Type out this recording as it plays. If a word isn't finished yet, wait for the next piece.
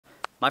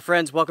My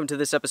friends, welcome to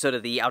this episode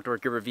of the Outdoor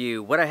Gear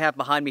Review. What I have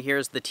behind me here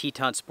is the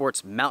Teton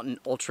Sports Mountain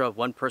Ultra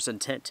one-person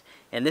tent,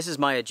 and this is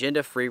my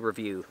agenda-free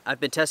review.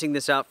 I've been testing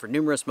this out for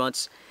numerous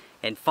months,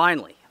 and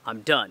finally,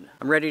 I'm done.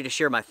 I'm ready to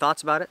share my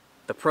thoughts about it,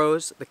 the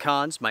pros, the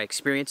cons, my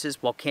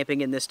experiences while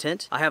camping in this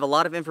tent. I have a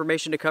lot of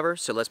information to cover,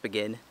 so let's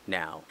begin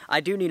now. I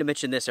do need to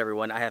mention this,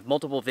 everyone. I have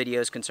multiple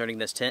videos concerning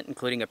this tent,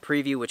 including a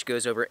preview which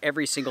goes over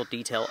every single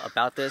detail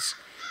about this.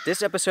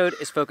 This episode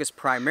is focused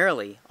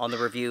primarily on the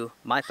review,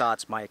 my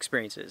thoughts, my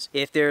experiences.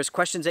 If there's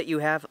questions that you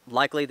have,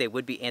 likely they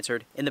would be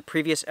answered in the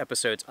previous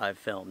episodes I've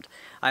filmed.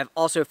 I've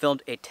also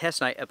filmed a test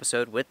night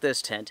episode with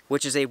this tent,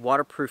 which is a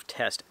waterproof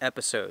test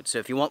episode. So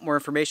if you want more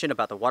information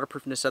about the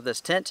waterproofness of this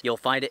tent, you'll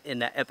find it in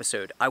that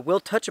episode. I will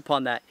touch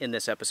upon that in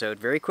this episode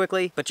very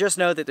quickly, but just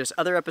know that there's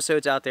other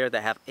episodes out there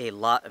that have a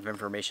lot of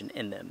information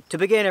in them. To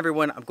begin,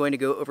 everyone, I'm going to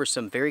go over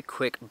some very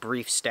quick,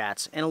 brief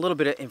stats and a little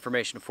bit of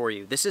information for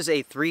you. This is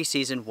a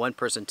 3-season,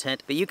 one-person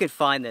tent, but you can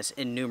find this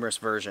in numerous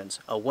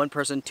versions: a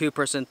 1-person,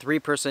 2-person,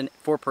 3-person,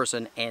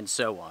 4-person, and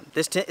so on.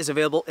 This tent is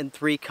available in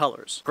 3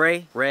 colors: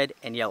 gray, red,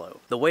 and yellow.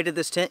 The weight of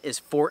this tent is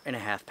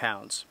 4.5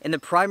 pounds. And the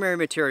primary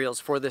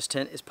materials for this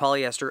tent is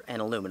polyester and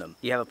aluminum.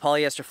 You have a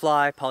polyester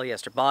fly,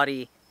 polyester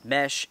body,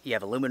 mesh, you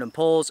have aluminum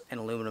poles, and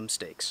aluminum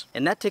stakes.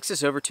 And that takes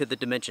us over to the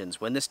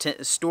dimensions. When this tent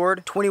is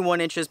stored,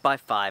 21 inches by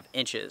 5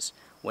 inches.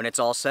 When it's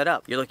all set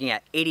up, you're looking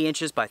at 80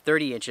 inches by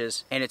 30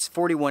 inches, and it's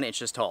 41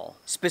 inches tall.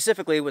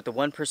 Specifically, with the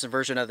one-person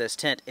version of this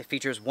tent, it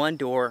features 1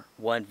 door,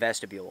 1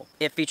 vestibule.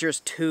 It features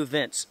 2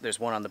 vents. There's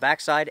one on the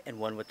back side and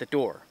one with the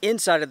door.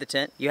 Inside of the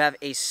tent, you have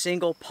a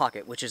single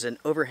pocket, which is an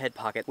overhead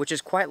pocket, which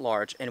is quite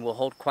large and will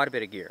hold quite a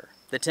bit of gear.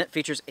 The tent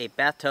features a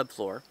bathtub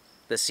floor.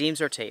 The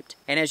seams are taped,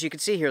 and as you can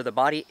see here, the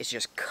body is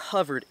just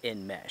covered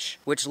in mesh,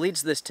 which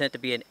leads this tent to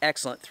be an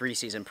excellent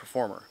 3-season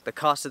performer. The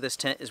cost of this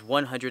tent is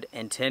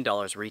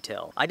 $110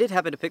 retail. I did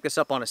happen to pick this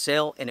up on a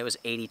sale, and it was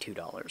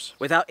 $82.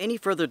 Without any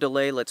further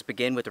delay, let's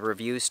begin with the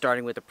review,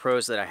 starting with the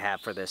pros that I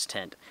have for this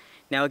tent.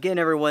 Now again,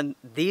 everyone,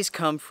 these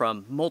come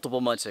from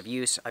multiple months of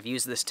use. I've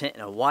used this tent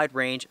in a wide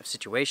range of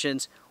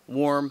situations: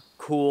 warm,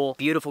 cool,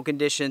 beautiful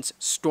conditions,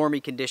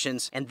 stormy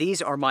conditions, and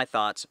these are my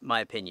thoughts, my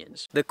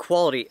opinions. The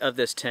quality of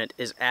this tent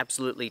is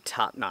absolutely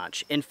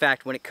top-notch. In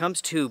fact, when it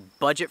comes to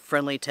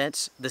budget-friendly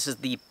tents, this is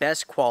the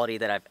best quality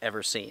that I've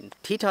ever seen.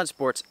 Teton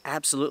Sports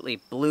absolutely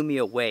blew me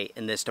away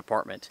in this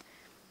department.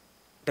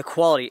 The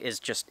quality is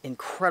just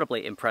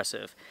incredibly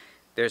impressive.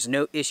 There's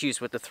no issues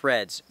with the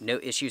threads, no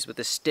issues with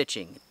the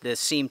stitching, the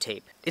seam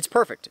tape. It's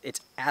perfect. It's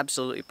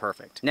absolutely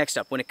perfect. Next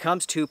up, when it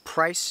comes to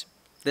price,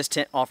 this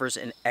tent offers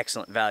an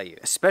excellent value,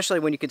 especially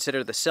when you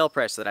consider the sale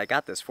price that I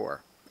got this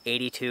for,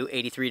 $82,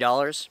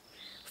 $83.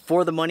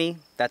 For the money,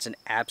 that's an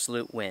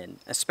absolute win,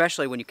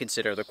 especially when you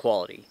consider the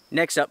quality.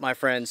 Next up, my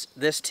friends,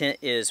 this tent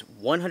is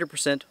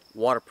 100%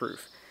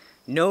 waterproof.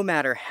 No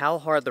matter how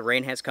hard the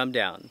rain has come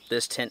down,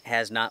 this tent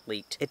has not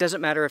leaked. It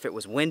doesn't matter if it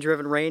was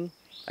wind-driven rain.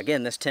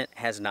 Again, this tent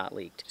has not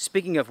leaked.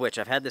 Speaking of which,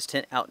 I've had this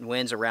tent out in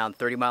winds around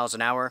 30 miles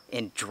an hour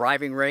in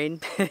driving rain.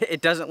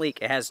 It doesn't leak.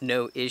 It has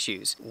no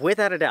issues.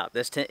 Without a doubt,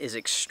 this tent is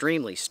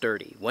extremely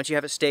sturdy. Once you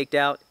have it staked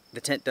out,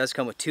 the tent does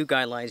come with 2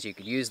 guidelines. You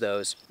could use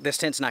those. This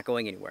tent's not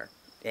going anywhere.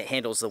 It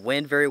handles the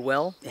wind very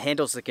well. It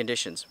handles the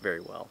conditions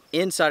very well.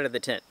 Inside of the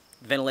tent,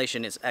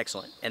 ventilation is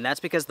excellent, and that's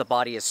because the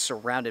body is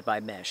surrounded by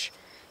mesh.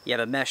 You have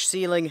a mesh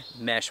ceiling,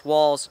 mesh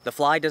walls. The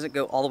fly doesn't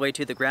go all the way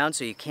to the ground,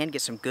 so you can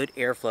get some good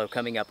airflow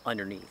coming up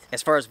underneath.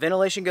 As far as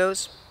ventilation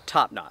goes,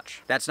 top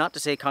notch. That's not to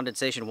say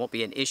condensation won't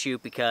be an issue,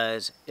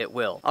 because it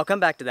will. I'll come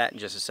back to that in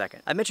just a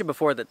second. I mentioned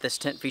before that this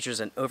tent features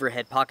an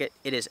overhead pocket.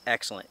 It is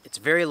excellent. It's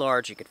very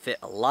large. You could fit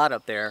a lot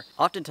up there.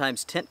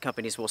 Oftentimes tent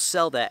companies will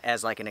sell that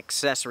as like an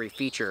accessory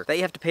feature that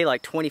you have to pay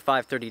like $25,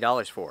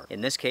 $30 for. In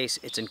this case,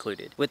 it's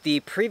included. With the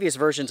previous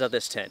versions of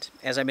this tent,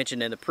 as I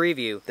mentioned in the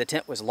preview, the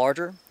tent was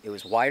larger, it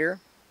was wider,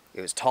 it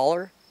was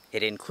taller,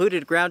 it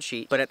included a ground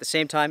sheet, but at the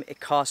same time,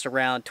 it cost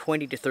around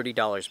 $20 to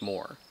 $30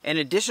 more. An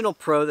additional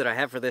pro that I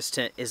have for this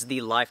tent is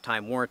the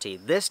lifetime warranty.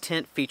 This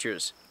tent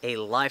features a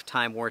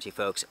lifetime warranty,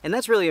 folks, and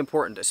that's really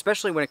important,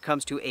 especially when it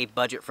comes to a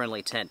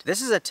budget-friendly tent.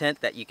 This is a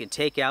tent that you can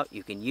take out,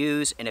 you can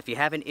use, and if you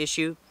have an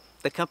issue,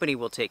 the company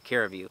will take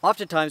care of you.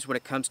 Oftentimes when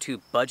it comes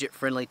to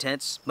budget-friendly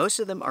tents, most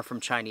of them are from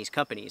Chinese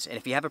companies, and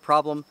if you have a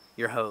problem,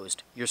 you're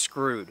hosed, you're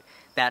screwed.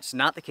 That's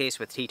not the case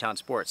with Teton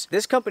Sports.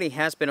 This company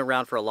has been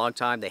around for a long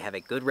time. They have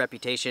a good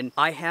reputation.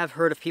 I have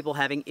heard of people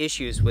having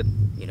issues with,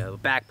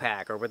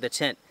 backpack or with the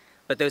tent,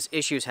 but those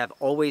issues have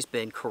always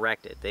been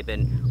corrected. They've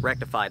been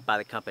rectified by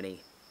the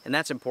company, and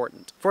that's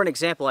important. For an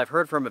example, I've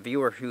heard from a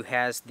viewer who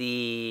has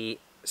the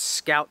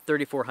Scout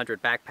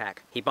 3400 backpack.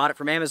 He bought it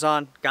from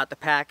Amazon, got the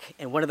pack,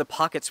 and one of the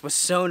pockets was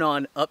sewn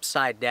on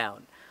upside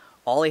down.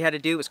 All he had to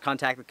do was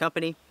contact the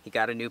company, he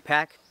got a new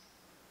pack,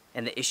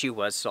 and the issue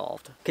was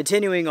solved.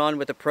 Continuing on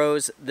with the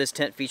pros, this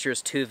tent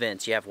features 2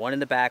 vents. You have one in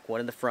the back,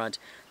 one in the front.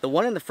 The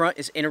one in the front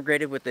is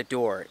integrated with the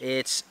door.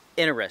 It's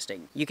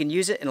interesting. You can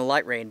use it in a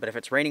light rain, but if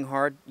it's raining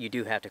hard, you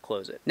do have to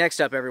close it. Next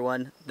up,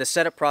 everyone, the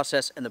setup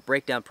process and the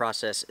breakdown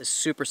process is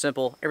super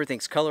simple.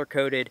 Everything's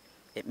color-coded.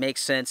 It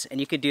makes sense, and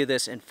you can do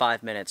this in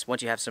 5 minutes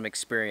once you have some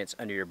experience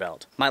under your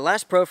belt. My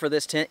last pro for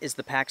this tent is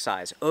the pack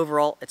size.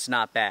 Overall, it's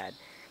not bad.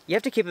 You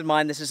have to keep in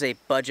mind this is a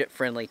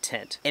budget-friendly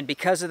tent, and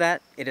because of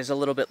that, it is a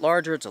little bit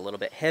larger, it's a little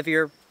bit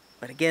heavier,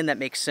 but again, that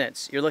makes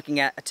sense. You're looking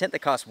at a tent that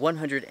costs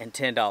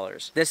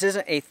 $110. This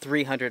isn't a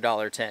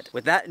 $300 tent.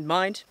 With that in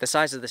mind, the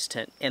size of this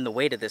tent and the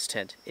weight of this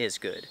tent is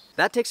good.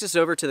 That takes us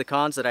over to the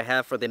cons that I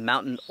have for the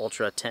Mountain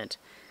Ultra tent.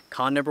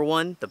 Con number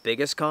one, the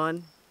biggest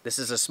con, this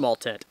is a small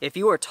tent. If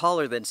you are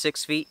taller than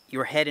 6 feet,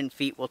 your head and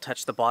feet will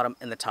touch the bottom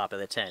and the top of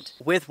the tent.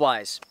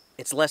 Width-wise,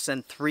 it's less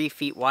than 3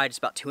 feet wide, it's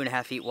about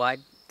 2.5 feet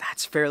wide.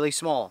 That's fairly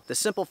small. The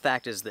simple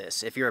fact is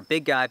this, if you're a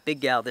big guy, big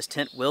gal, this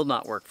tent will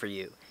not work for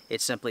you.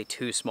 It's simply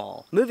too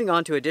small. Moving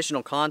on to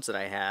additional cons that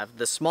I have,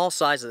 the small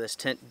size of this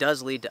tent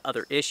does lead to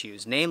other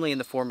issues, namely in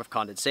the form of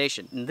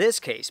condensation. In this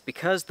case,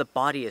 because the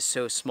body is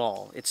so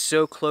small, it's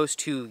so close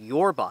to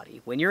your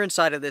body, when you're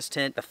inside of this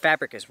tent, the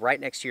fabric is right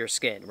next to your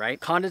skin, right?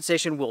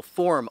 Condensation will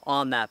form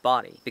on that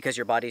body because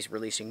your body's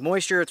releasing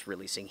moisture, it's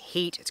releasing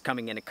heat, it's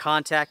coming into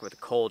contact with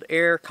cold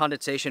air,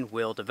 condensation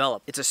will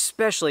develop. It's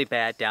especially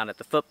bad down at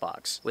the foot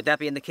box. With that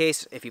being the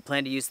case, if you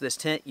plan to use this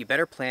tent, you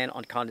better plan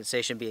on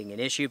condensation being an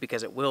issue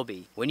because it will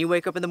be. When you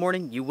wake up in the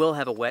morning, you will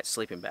have a wet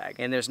sleeping bag,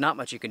 and there's not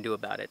much you can do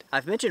about it.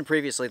 I've mentioned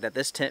previously that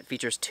this tent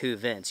features 2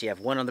 vents. You have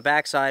one on the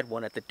backside,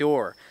 one at the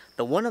door.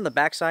 The one on the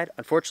backside,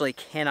 unfortunately,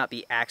 cannot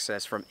be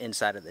accessed from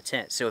inside of the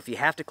tent. So if you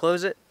have to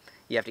close it,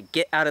 you have to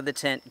get out of the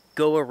tent,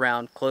 go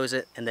around, close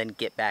it, and then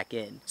get back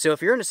in. So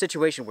if you're in a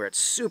situation where it's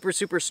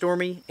super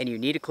stormy and you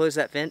need to close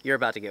that vent, you're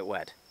about to get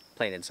wet.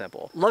 Plain and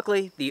simple.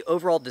 Luckily, the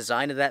overall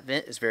design of that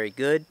vent is very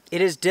good.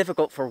 It is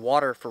difficult for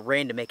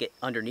rain to make it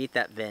underneath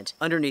that vent,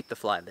 underneath the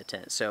fly of the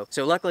tent. So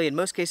luckily, in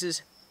most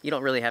cases, you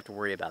don't really have to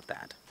worry about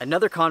that.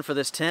 Another con for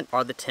this tent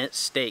are the tent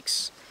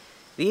stakes.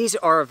 These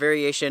are a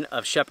variation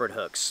of shepherd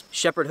hooks.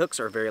 Shepherd hooks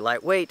are very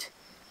lightweight,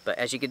 but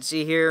as you can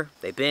see here,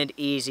 they bend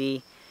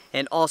easy,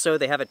 and also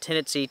they have a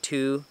tendency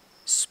to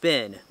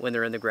spin when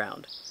they're in the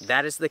ground.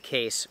 That is the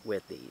case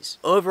with these.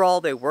 Overall,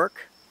 they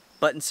work,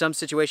 but in some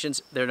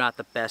situations, they're not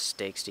the best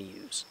stakes to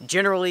use.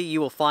 Generally,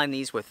 you will find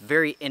these with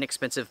very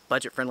inexpensive,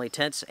 budget-friendly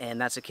tents, and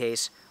that's the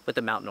case with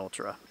the Mountain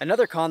Ultra.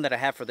 Another con that I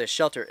have for this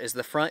shelter is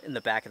the front and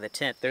the back of the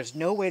tent. There's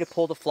no way to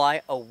pull the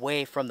fly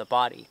away from the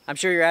body. I'm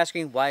sure you're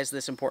asking, why is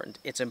this important?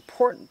 It's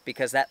important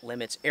because that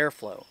limits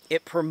airflow.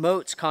 It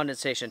promotes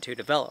condensation to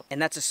develop,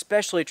 and that's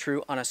especially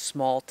true on a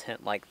small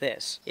tent like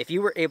this. If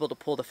you were able to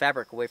pull the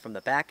fabric away from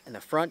the back and the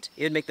front,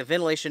 it would make the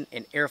ventilation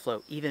and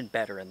airflow even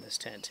better in this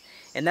tent.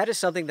 And that is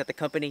something that the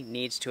company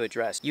needs to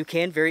address. You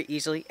can very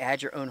easily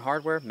add your own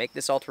hardware, make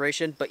this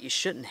alteration, but you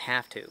shouldn't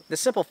have to. The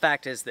simple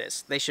fact is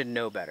this, they should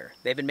know better.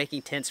 They've been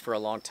making tents for a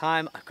long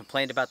time. I've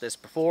complained about this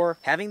before.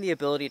 Having the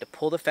ability to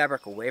pull the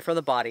fabric away from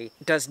the body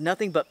does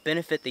nothing but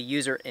benefit the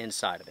user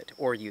inside of it,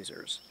 or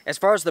users. As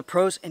far as the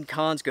pros and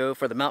cons go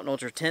for the Mountain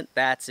Ultra tent,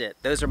 that's it.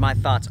 Those are my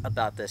thoughts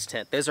about this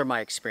tent. Those are my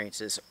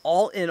experiences.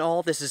 All in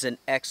all, this is an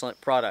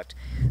excellent product.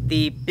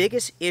 The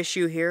biggest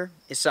issue here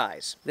is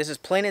size. This is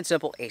plain and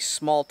simple a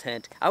small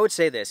tent. I would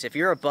say this, if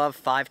you're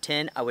above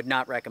 5'10", I would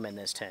not recommend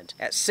this tent.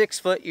 At 6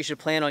 foot, you should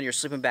plan on your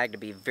sleeping bag to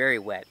be very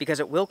wet because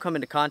it will come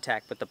into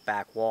contact with the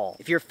back wall.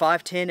 If you're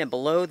 5'10" and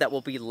below, that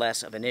will be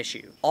less of an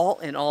issue. All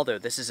in all though,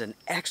 this is an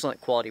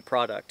excellent quality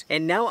product.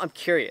 And now I'm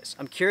curious.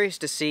 I'm curious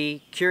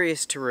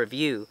to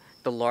review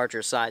the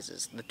larger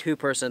sizes, the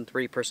 2-person,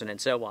 3-person, and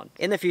so on.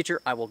 In the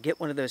future, I will get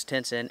one of those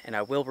tents in and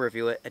I will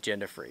review it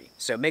agenda-free.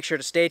 So make sure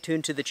to stay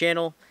tuned to the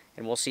channel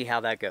and we'll see how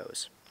that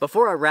goes.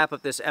 Before I wrap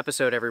up this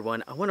episode,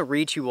 everyone, I want to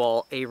read you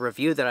all a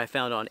review that I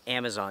found on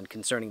Amazon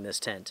concerning this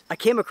tent. I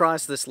came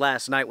across this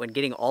last night when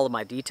getting all of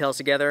my details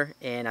together,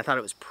 and I thought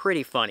it was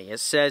pretty funny. It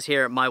says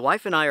here, "My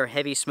wife and I are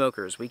heavy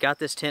smokers. We got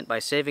this tent by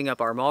saving up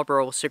our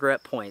Marlboro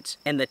cigarette points,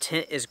 and the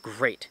tent is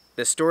great.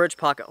 The storage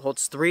pocket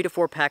holds 3 to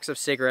 4 packs of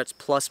cigarettes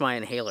plus my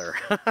inhaler."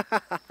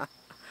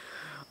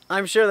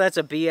 I'm sure that's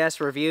a BS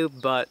review,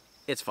 but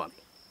it's funny.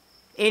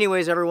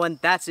 Anyways, everyone,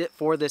 that's it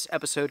for this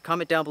episode.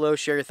 Comment down below,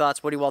 share your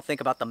thoughts. What do you all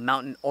think about the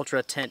Mountain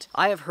Ultra tent?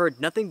 I have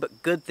heard nothing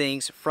but good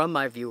things from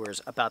my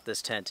viewers about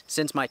this tent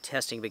since my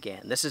testing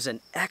began. This is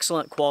an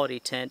excellent quality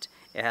tent.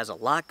 It has a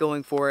lot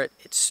going for it.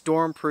 It's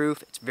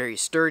storm-proof. It's very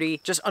sturdy.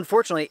 Just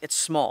unfortunately, it's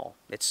small.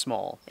 It's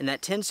small. And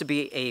that tends to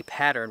be a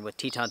pattern with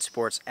Teton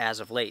Sports as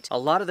of late. A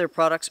lot of their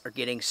products are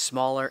getting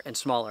smaller and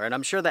smaller, and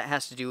I'm sure that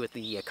has to do with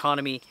the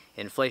economy,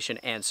 inflation,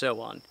 and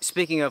so on.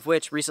 Speaking of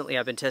which, recently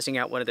I've been testing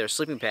out one of their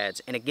sleeping pads,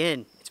 and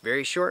again, it's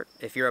very short.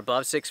 If you're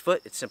above 6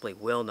 foot, it simply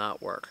will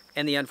not work.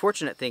 And the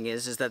unfortunate thing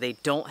is that they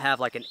don't have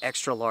like an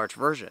extra large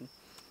version.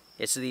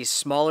 It's these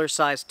smaller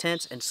sized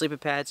tents and sleeping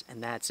pads,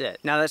 and that's it.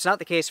 Now, that's not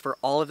the case for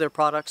all of their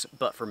products,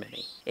 but for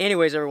many.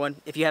 Anyways, everyone,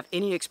 if you have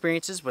any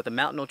experiences with the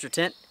Mountain Ultra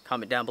tent,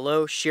 comment down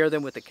below, share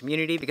them with the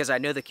community because I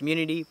know the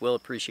community will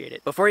appreciate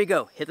it. Before you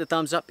go, hit the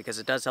thumbs up because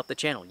it does help the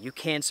channel. You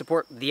can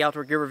support the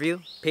Outdoor Gear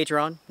Review,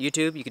 Patreon,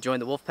 YouTube, you can join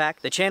the Wolf Pack.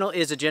 The channel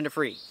is agenda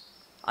free.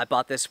 I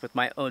bought this with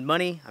my own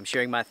money. I'm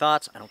sharing my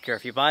thoughts. I don't care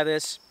if you buy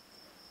this.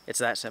 It's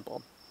that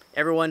simple.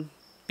 Everyone,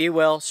 be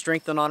well,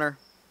 strength and honor.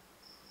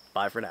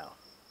 Bye for now.